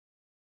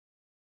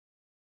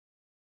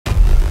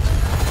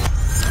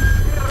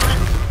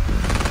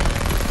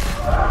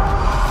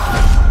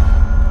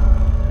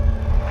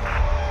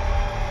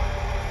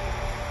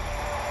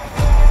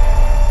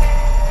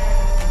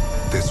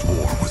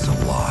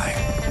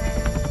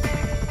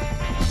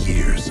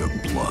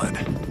blood.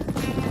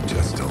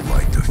 Just to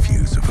light the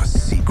fuse of a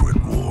secret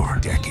war,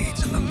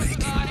 decades in the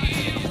making.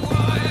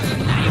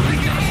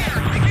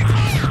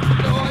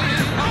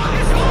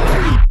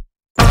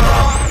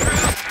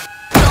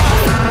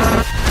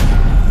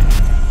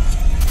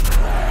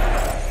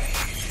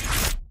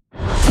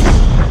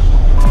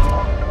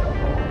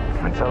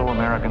 My fellow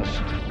Americans,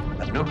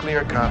 a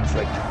nuclear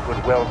conflict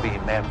could well be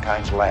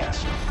mankind's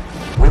last.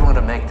 We want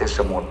to make this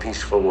a more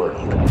peaceful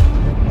world.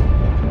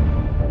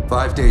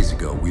 5 days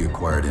ago, we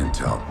acquired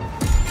intel.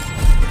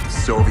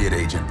 Soviet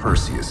agent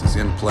Perseus is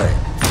in play.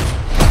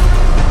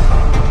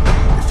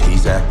 If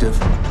he's active,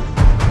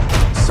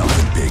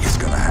 something big is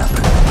gonna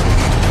happen.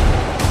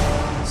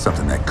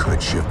 Something that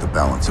could shift the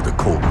balance of the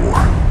Cold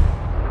War.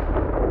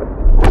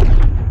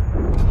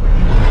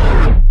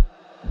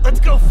 Let's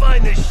go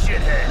find this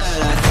shithead.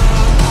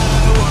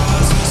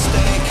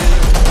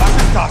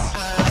 Toss.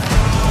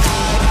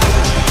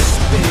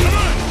 Come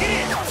on, get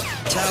in.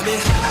 Tell me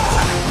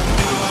how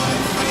do I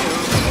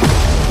feel?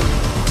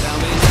 Tell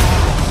me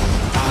now,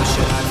 how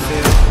should I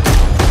feel?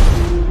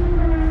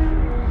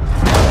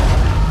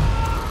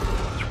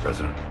 Mr.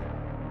 President,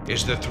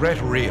 Is the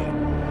threat real?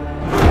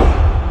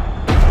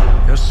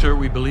 yes, sir,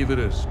 we believe it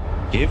is.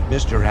 Give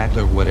Mr.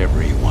 Adler whatever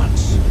he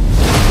wants. Do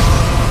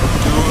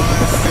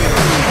I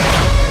feel?